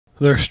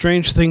There are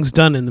strange things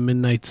done in the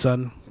midnight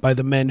sun by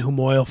the men who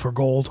moil for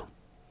gold.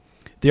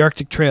 The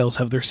Arctic trails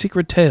have their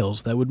secret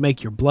tales that would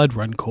make your blood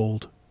run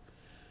cold.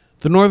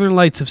 The northern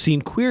lights have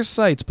seen queer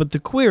sights, but the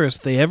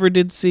queerest they ever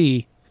did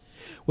see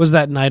was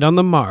that night on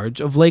the marge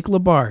of Lake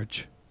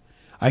LaBarge.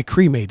 I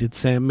cremated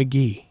Sam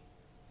McGee.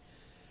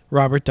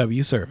 Robert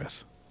W.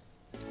 Service.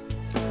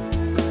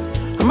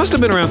 I must have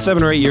been around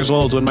 7 or 8 years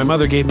old when my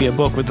mother gave me a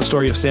book with the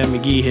story of Sam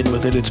McGee hidden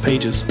within its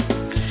pages.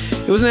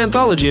 It was an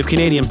anthology of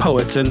Canadian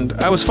poets, and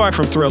I was far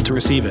from thrilled to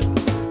receive it.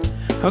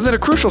 I was at a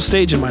crucial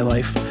stage in my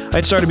life.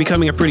 I'd started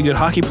becoming a pretty good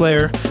hockey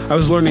player, I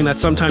was learning that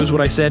sometimes what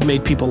I said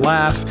made people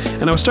laugh,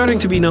 and I was starting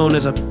to be known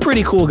as a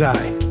pretty cool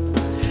guy.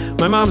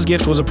 My mom's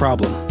gift was a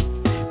problem.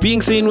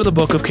 Being seen with a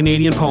book of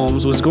Canadian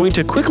poems was going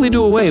to quickly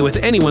do away with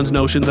anyone's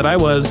notion that I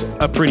was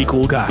a pretty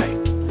cool guy.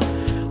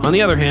 On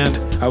the other hand,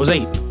 I was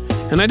 8,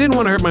 and I didn't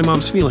want to hurt my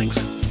mom's feelings.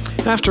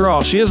 After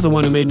all, she is the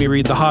one who made me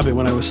read The Hobbit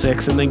when I was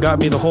 6, and then got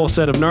me the whole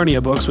set of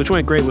Narnia books, which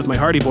went great with my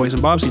Hardy Boys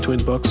and Bobbsey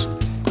Twins books.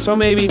 So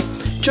maybe,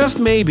 just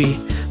maybe,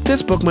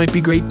 this book might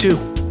be great too.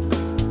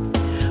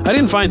 I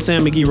didn't find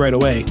Sam McGee right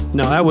away.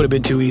 No, that would have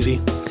been too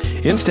easy.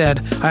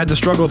 Instead, I had to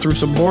struggle through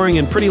some boring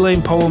and pretty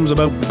lame poems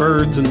about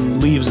birds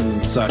and leaves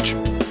and such.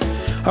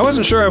 I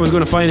wasn't sure I was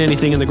going to find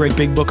anything in the great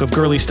big book of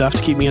girly stuff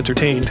to keep me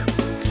entertained.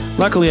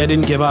 Luckily, I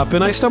didn't give up,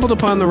 and I stumbled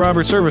upon the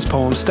Robert Service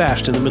poem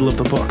stashed in the middle of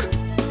the book.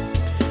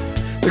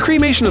 The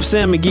Cremation of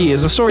Sam McGee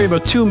is a story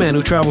about 2 men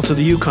who traveled to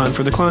the Yukon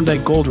for the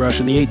Klondike Gold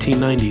Rush in the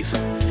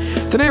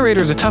 1890s. The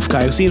narrator is a tough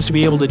guy who seems to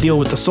be able to deal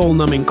with the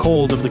soul-numbing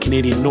cold of the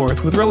Canadian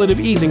North with relative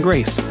ease and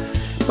grace,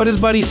 but his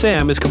buddy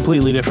Sam is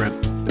completely different.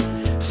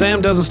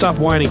 Sam doesn't stop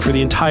whining for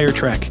the entire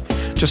trek,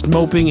 just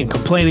moping and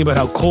complaining about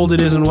how cold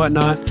it is and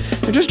whatnot,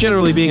 and just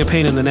generally being a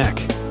pain in the neck.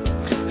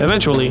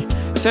 Eventually,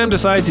 Sam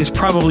decides he's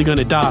probably going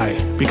to die,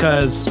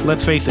 because,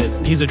 let's face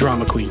it, he's a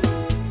drama queen.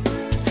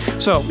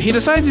 So, he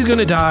decides he's going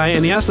to die,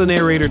 and he asks the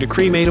narrator to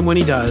cremate him when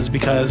he does,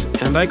 because,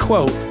 and I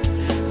quote,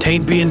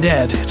 "'Tain't being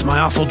dead, it's my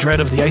awful dread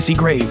of the icy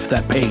grave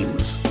that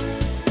pains."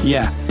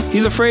 Yeah,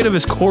 he's afraid of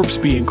his corpse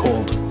being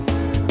cold.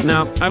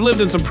 Now, I've lived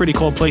in some pretty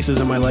cold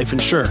places in my life,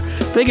 and sure,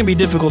 they can be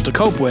difficult to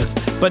cope with,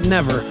 but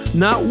never,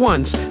 not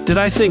once, did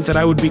I think that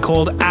I would be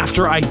cold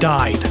after I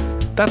died.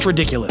 That's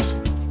ridiculous.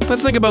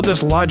 Let's think about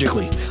this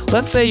logically.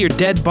 Let's say your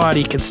dead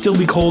body can still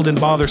be cold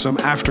and bothersome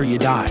after you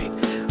die.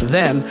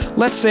 Then,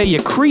 let's say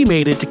you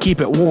cremate it to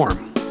keep it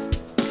warm.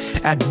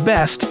 At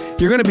best,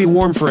 you're going to be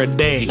warm for a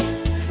day,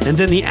 and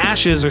then the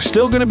ashes are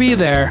still going to be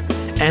there,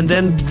 and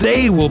then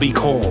they will be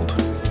cold.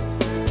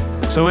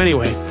 So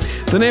anyway,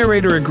 the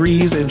narrator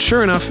agrees, and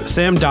sure enough,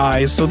 Sam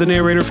dies, so the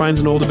narrator finds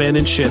an old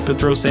abandoned ship and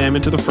throws Sam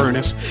into the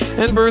furnace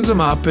and burns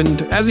him up,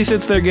 and as he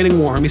sits there getting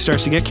warm, he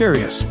starts to get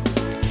curious.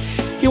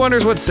 He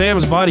wonders what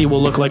Sam's body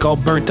will look like all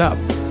burnt up.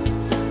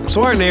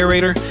 So our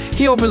narrator,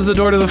 he opens the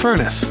door to the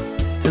furnace,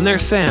 and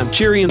there's Sam,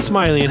 cheery and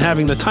smiley and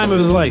having the time of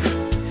his life.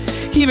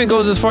 He even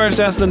goes as far as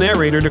to ask the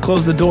narrator to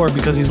close the door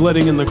because he's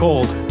letting in the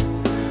cold.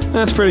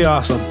 That's pretty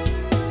awesome.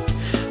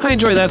 I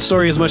enjoy that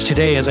story as much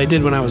today as I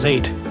did when I was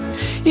 8.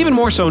 Even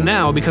more so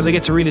now because I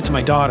get to read it to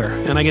my daughter,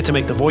 and I get to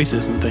make the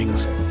voices and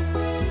things.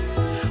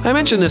 I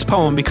mentioned this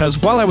poem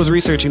because while I was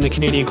researching the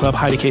Canadian Club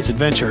Hide a Case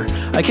adventure,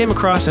 I came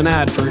across an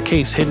ad for a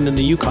case hidden in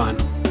the Yukon.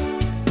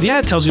 The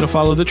ad tells you to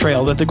follow the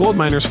trail that the gold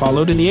miners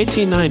followed in the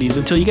 1890s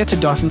until you get to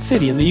Dawson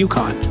City in the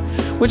Yukon,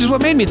 which is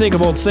what made me think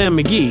of old Sam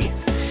McGee.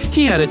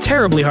 He had a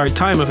terribly hard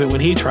time of it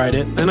when he tried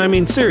it, and I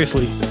mean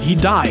seriously, he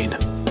died.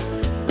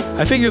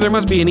 I figure there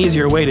must be an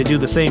easier way to do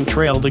the same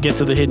trail to get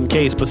to the hidden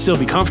case but still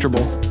be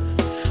comfortable.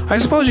 I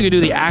suppose you could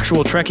do the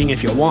actual trekking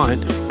if you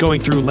want, going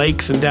through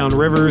lakes and down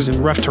rivers and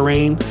rough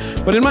terrain,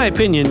 but in my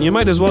opinion, you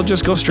might as well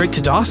just go straight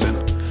to Dawson.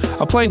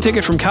 A plane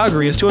ticket from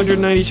Calgary is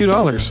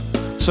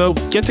 $292. So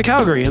get to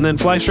Calgary and then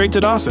fly straight to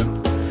Dawson.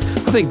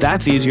 I think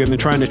that's easier than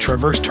trying to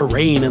traverse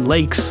terrain and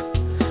lakes.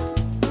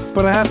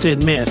 But I have to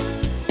admit,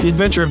 the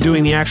adventure of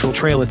doing the actual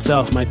trail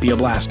itself might be a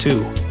blast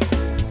too.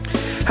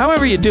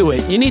 However you do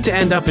it, you need to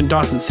end up in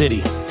Dawson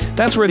City.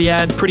 That's where the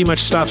ad pretty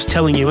much stops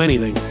telling you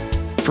anything.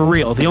 For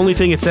real, the only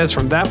thing it says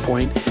from that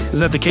point is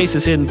that the case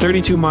is hidden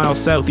 32 miles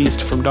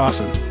southeast from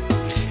Dawson.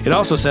 It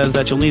also says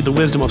that you'll need the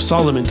wisdom of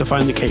Solomon to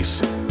find the case.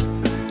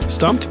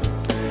 Stumped?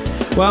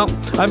 Well,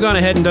 I've gone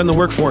ahead and done the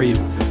work for you.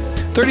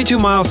 32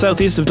 miles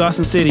southeast of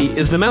Dawson City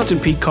is the mountain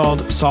peak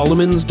called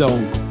Solomon's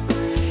Dome.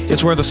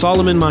 It's where the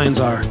Solomon mines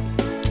are.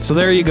 So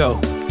there you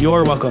go.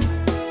 You're welcome.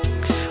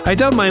 I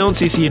doubt my own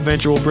CC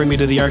adventure will bring me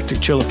to the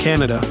Arctic chill of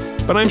Canada,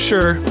 but I'm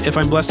sure, if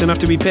I'm blessed enough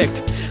to be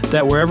picked,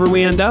 that wherever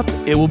we end up,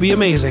 it will be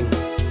amazing.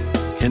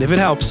 And if it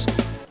helps,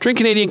 drink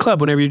Canadian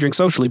Club whenever you drink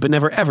socially, but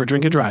never ever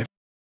drink and drive.